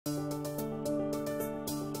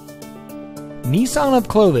Nissan of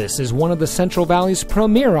Clovis is one of the Central Valley's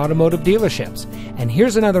premier automotive dealerships, and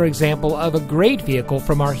here's another example of a great vehicle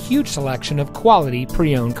from our huge selection of quality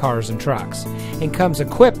pre-owned cars and trucks. It comes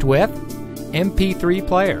equipped with MP3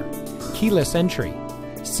 player, keyless entry,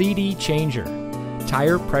 CD changer,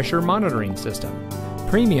 tire pressure monitoring system,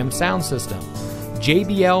 premium sound system,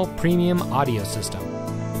 JBL premium audio system,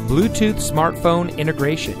 Bluetooth smartphone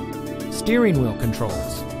integration, steering wheel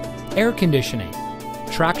controls, air conditioning,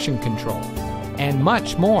 traction control, and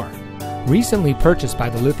much more. Recently purchased by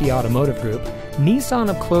the Lithia Automotive Group, Nissan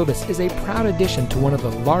of Clovis is a proud addition to one of the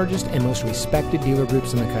largest and most respected dealer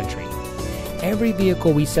groups in the country. Every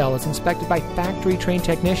vehicle we sell is inspected by factory-trained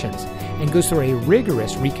technicians and goes through a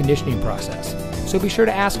rigorous reconditioning process, so be sure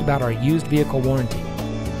to ask about our used vehicle warranty.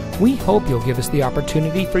 We hope you'll give us the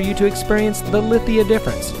opportunity for you to experience the Lithia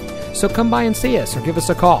difference. So come by and see us or give us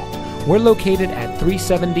a call. We're located at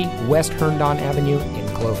 370 West Herndon Avenue in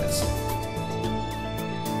Clovis.